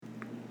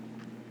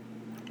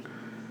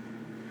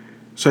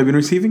So I've been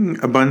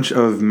receiving a bunch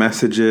of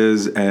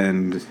messages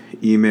and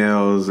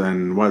emails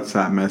and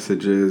WhatsApp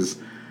messages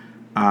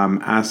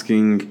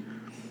asking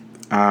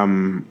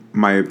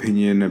my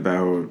opinion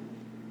about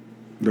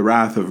the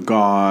wrath of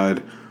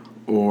God,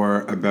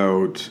 or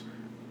about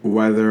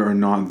whether or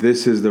not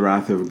this is the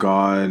wrath of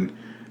God,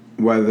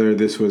 whether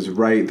this was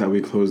right that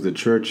we close the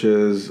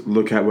churches,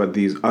 look at what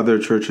these other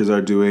churches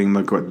are doing,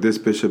 look what this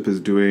bishop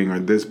is doing, or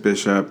this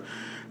bishop.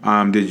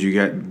 Did you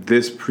get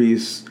this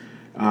priest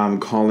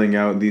calling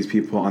out these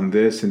people on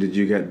this, and did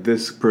you get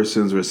this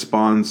person's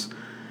response?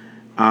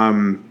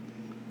 And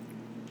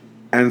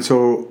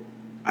so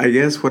I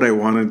guess what I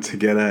wanted to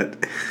get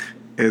at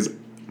is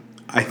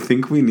I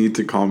think we need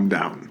to calm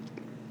down.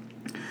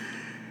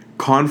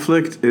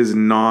 Conflict is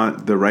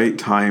not the right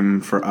time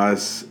for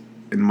us,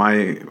 in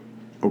my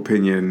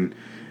opinion,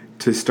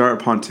 to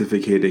start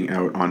pontificating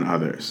out on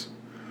others.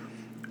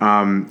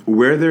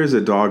 Where there's a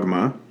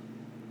dogma,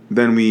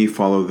 then we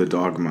follow the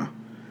dogma.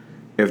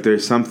 If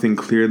there's something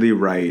clearly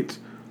right,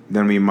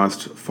 then we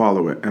must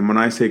follow it. And when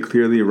I say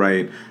clearly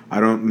right, I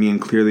don't mean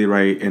clearly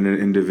right in an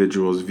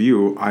individual's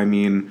view. I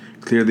mean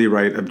clearly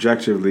right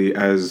objectively,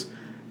 as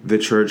the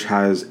church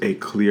has a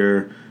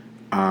clear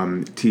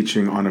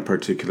teaching on a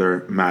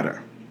particular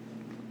matter.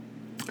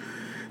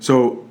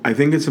 So I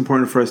think it's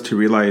important for us to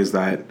realize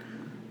that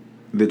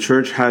the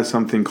church has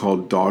something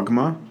called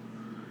dogma,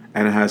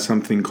 and it has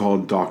something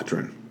called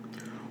doctrine.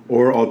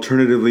 Or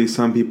alternatively,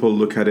 some people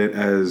look at it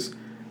as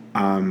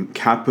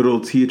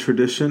capital T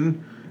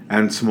tradition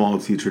and small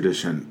t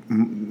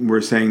tradition.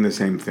 We're saying the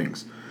same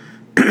things.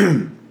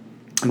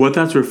 What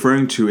that's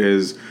referring to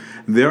is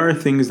there are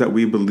things that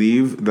we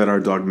believe that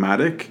are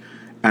dogmatic,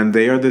 and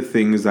they are the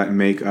things that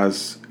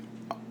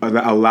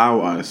that allow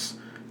us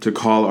to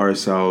call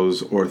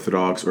ourselves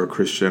Orthodox or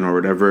Christian or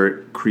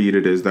whatever creed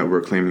it is that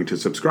we're claiming to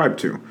subscribe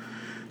to.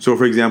 So,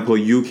 for example,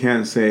 you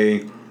can't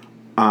say,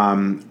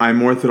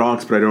 I'm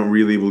Orthodox, but I don't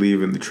really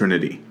believe in the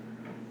Trinity.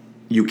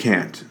 You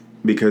can't,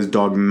 because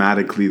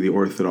dogmatically the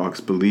Orthodox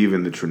believe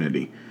in the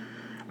Trinity.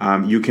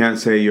 You can't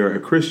say you're a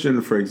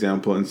Christian, for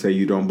example, and say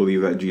you don't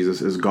believe that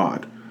Jesus is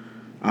God.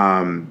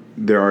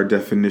 There are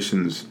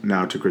definitions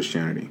now to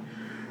Christianity.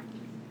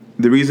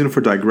 The reason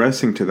for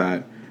digressing to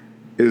that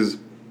is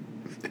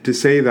to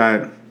say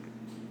that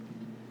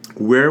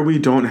where we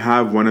don't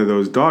have one of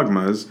those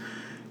dogmas,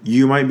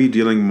 you might be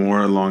dealing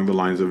more along the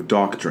lines of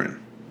doctrine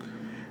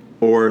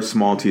or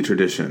small t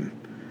tradition.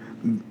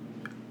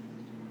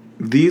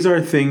 These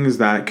are things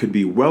that could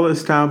be well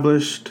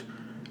established,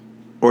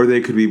 or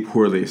they could be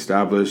poorly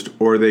established,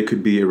 or they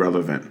could be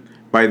irrelevant.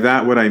 By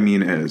that, what I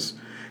mean is,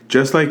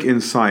 just like in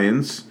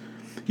science,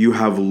 you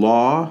have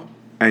law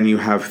and you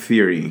have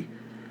theory.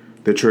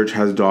 The church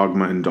has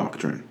dogma and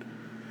doctrine.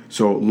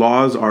 So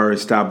laws are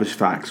established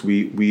facts.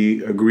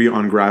 We agree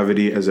on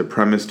gravity as a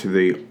premise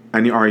to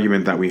any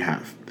argument that we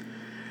have.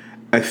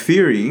 A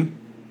theory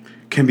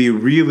can be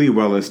really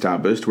well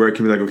established, where it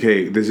can be like,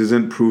 okay, this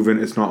isn't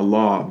proven, it's not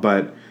law,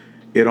 but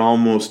it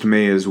almost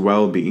may as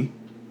well be.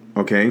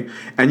 Okay?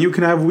 And you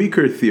can have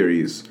weaker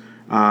theories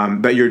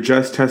that you're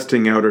just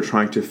testing out or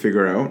trying to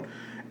figure out.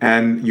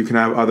 And you can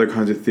have other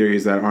kinds of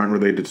theories that aren't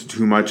related to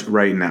too much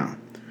right now.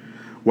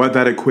 What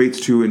that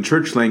equates to in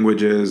church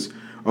language is,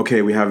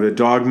 okay, we have a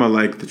dogma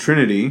like the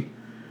Trinity,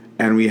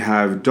 and we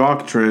have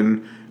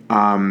doctrine,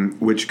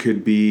 which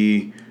could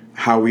be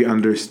how we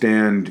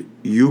understand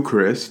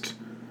Eucharist,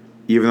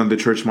 even though the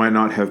church might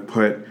not have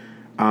put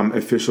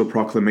official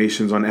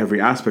proclamations on every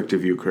aspect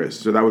of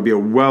Eucharist. So that would be a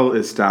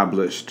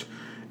well-established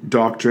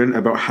doctrine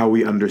about how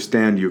we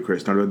understand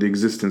Eucharist, not about the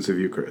existence of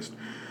Eucharist.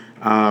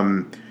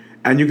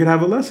 And you can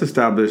have a less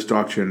established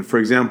doctrine. For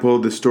example,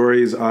 the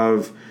stories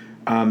of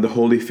the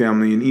Holy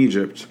Family in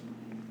Egypt.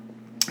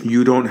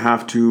 You don't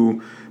have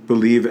to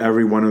believe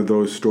every one of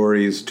those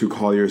stories to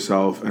call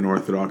yourself an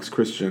Orthodox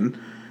Christian,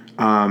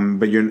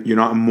 but you're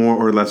not more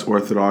or less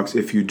Orthodox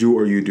if you do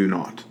or you do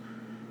not.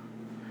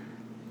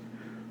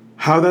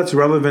 How that's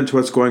relevant to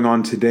what's going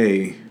on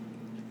today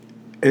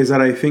is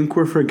that I think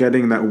we're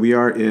forgetting that we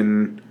are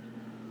in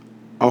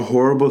a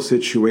horrible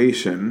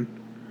situation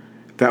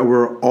that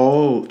we're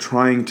all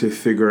trying to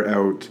figure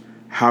out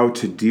how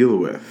to deal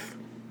with.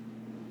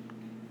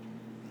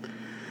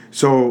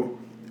 So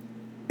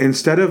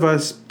instead of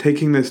us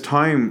taking this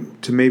time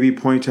to maybe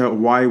point out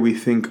why we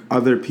think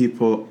other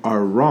people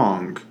are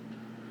wrong,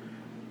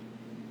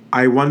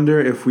 I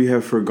wonder if we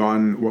have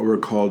forgotten what we're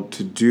called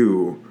to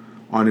do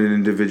on an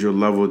individual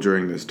level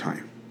during this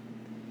time.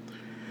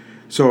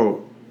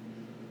 So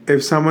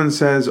if someone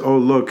says, oh,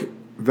 look,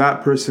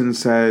 that person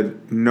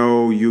said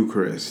no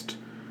Eucharist,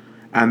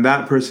 and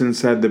that person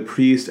said the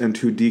priest and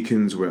 2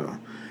 deacons will,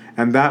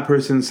 and that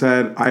person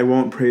said I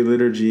won't pray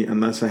liturgy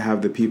unless I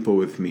have the people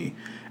with me,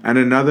 and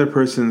another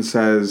person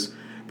says,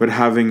 but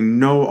having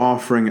no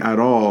offering at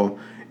all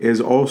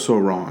is also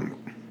wrong.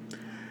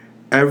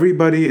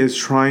 Everybody is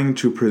trying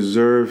to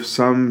preserve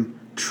some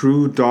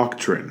true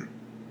doctrine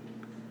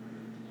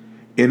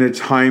in a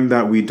time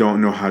that we don't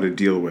know how to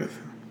deal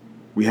with.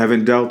 We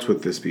haven't dealt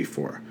with this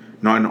before,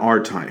 not in our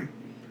time.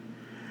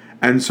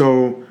 And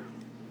so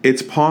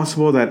it's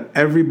possible that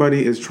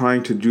everybody is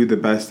trying to do the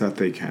best that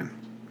they can.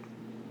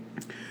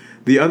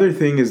 The other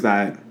thing is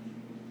that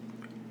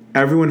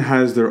everyone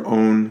has their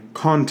own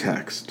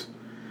context.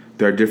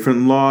 There are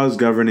different laws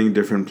governing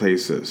different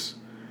places.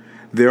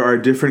 There are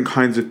different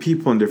kinds of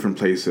people in different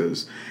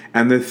places.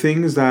 And the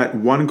things that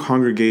one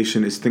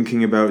congregation is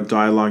thinking about,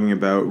 dialoguing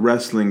about,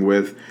 wrestling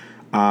with,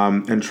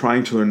 and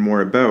trying to learn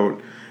more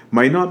about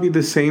might not be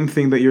the same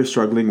thing that you're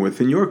struggling with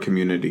in your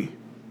community.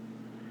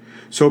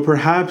 So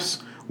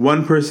perhaps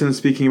one person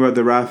speaking about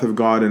the wrath of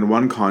God in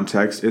one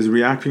context is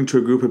reacting to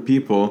a group of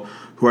people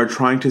who are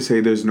trying to say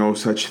there's no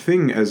such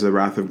thing as the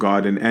wrath of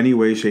God in any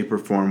way, shape, or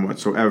form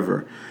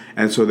whatsoever.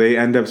 And so they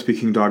end up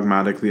speaking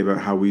dogmatically about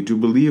how we do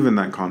believe in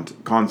that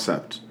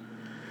concept.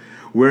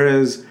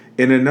 Whereas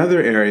in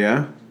another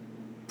area,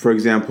 for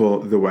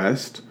example, the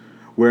West,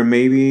 where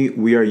maybe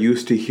we are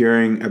used to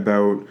hearing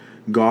about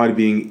God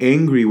being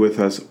angry with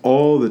us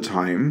all the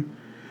time,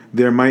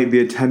 there might be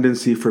a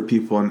tendency for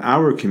people in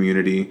our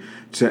community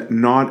to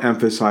not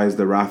emphasize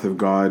the wrath of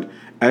God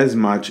as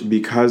much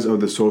because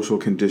of the social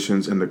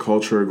conditions and the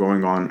culture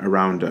going on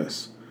around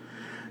us.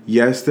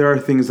 Yes, there are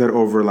things that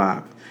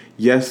overlap.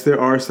 Yes, there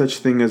are such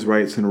things as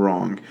rights and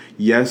wrong.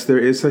 Yes, there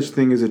is such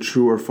thing as a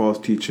true or false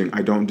teaching.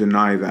 I don't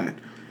deny that.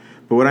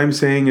 But what I'm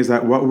saying is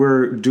that what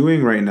we're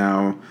doing right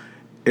now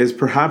is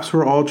perhaps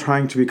we're all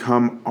trying to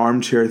become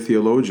armchair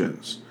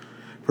theologians.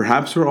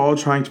 Perhaps we're all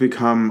trying to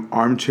become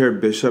armchair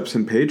bishops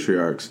and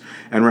patriarchs,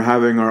 and we're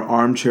having our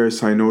armchair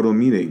synodal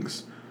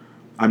meetings.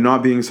 I'm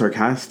not being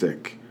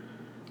sarcastic.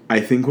 I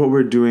think what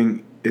we're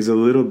doing is a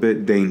little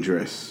bit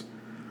dangerous.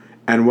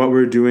 And what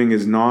we're doing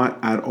is not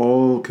at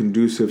all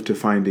conducive to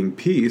finding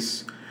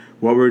peace.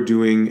 What we're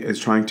doing is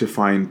trying to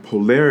find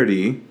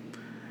polarity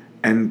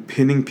and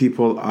pinning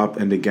people up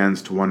and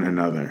against one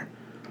another.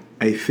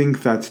 I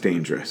think that's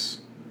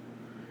dangerous.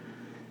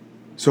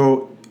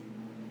 So,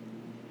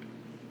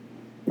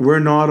 we're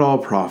not all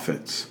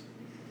prophets.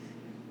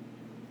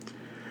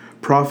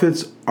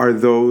 Prophets are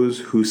those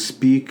who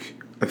speak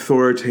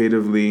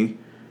authoritatively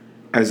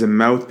as a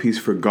mouthpiece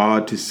for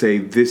God to say,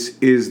 this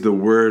is the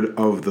word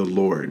of the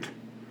Lord.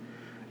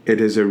 It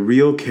is a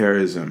real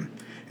charism.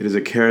 It is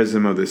a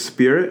charism of the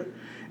Spirit,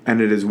 and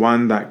it is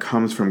one that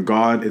comes from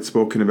God. It's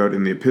spoken about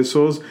in the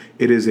epistles.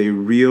 It is a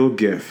real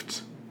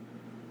gift.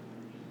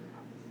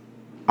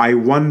 I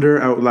wonder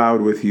out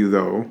loud with you,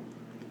 though,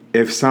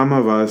 if some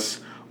of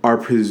us are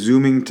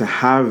presuming to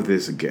have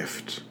this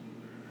gift.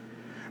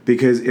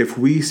 Because if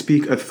we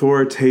speak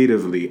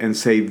authoritatively and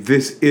say,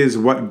 this is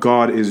what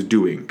God is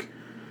doing,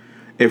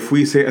 if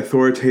we say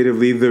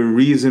authoritatively, the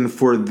reason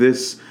for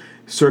this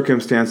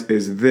circumstance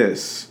is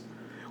this,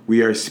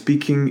 we are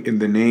speaking in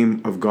the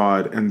name of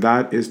God, and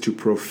that is to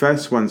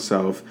profess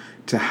oneself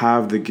to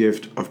have the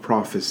gift of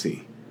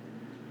prophecy.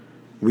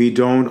 We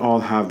don't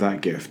all have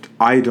that gift.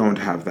 I don't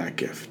have that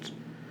gift.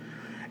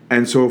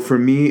 And so for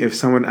me, if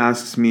someone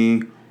asks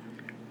me,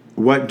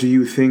 what do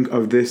you think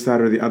of this,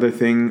 that, or the other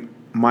thing?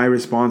 My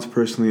response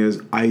personally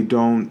is, I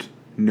don't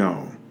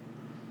know.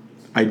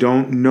 I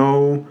don't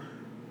know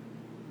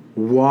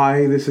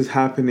why this is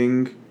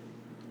happening.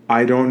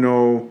 I don't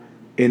know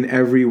in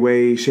every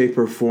way, shape,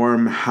 or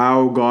form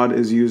how God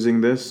is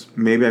using this.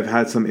 Maybe I've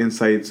had some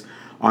insights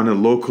on a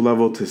local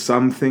level to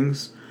some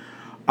things.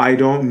 I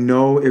don't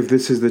know if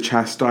this is the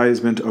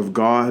chastisement of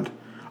God.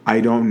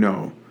 I don't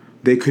know.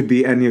 They could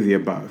be any of the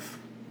above.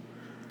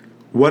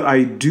 What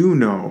I do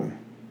know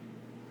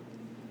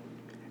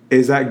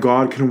is that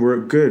God can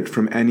work good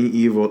from any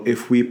evil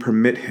if we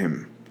permit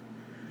him.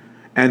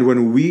 And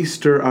when we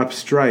stir up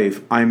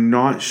strife, I'm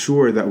not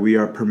sure that we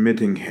are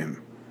permitting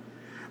him,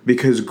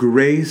 because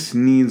grace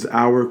needs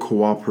our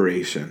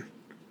cooperation.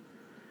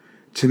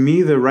 To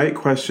me, the right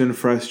question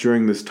for us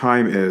during this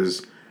time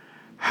is,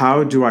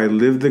 how do I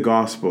live the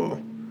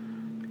gospel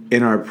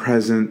in our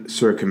present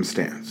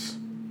circumstance?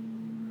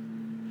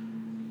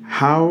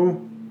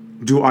 How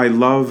do I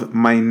love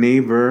my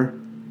neighbor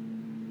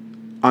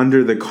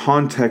under the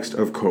context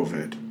of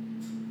COVID?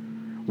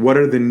 What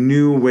are the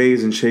new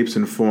ways and shapes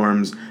and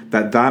forms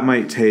that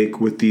might take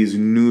with these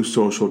new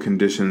social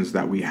conditions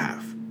that we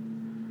have?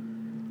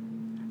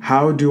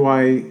 How do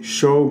I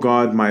show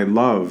God my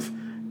love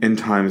in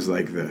times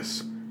like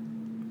this?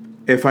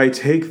 If I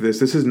take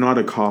this is not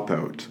a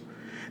cop-out.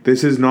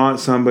 This is not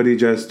somebody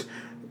just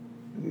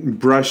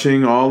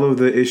brushing all of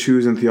the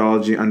issues in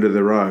theology under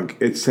the rug.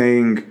 It's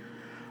saying,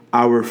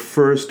 our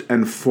first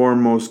and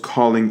foremost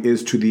calling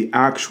is to the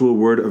actual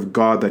word of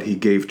God that he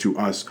gave to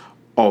us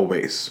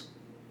always.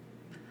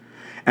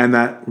 And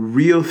that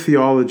real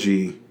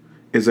theology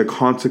is a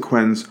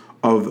consequence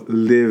of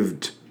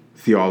lived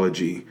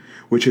theology,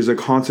 which is a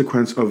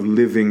consequence of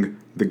living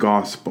the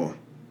gospel.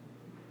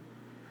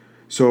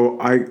 So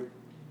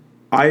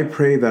I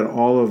pray that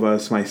all of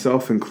us,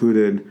 myself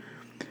included,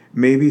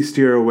 maybe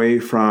steer away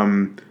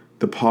from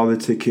the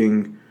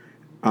politicking,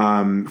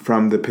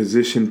 from the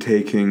position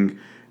taking,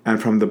 and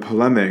from the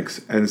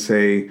polemics, and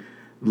say,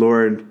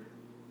 Lord,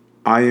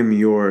 I am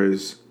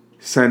yours.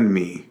 Send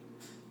me.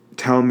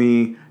 Tell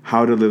me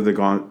how to live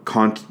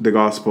the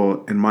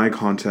gospel in my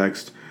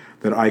context,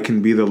 that I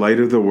can be the light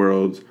of the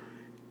world,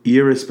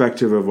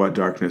 irrespective of what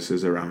darkness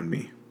is around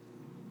me.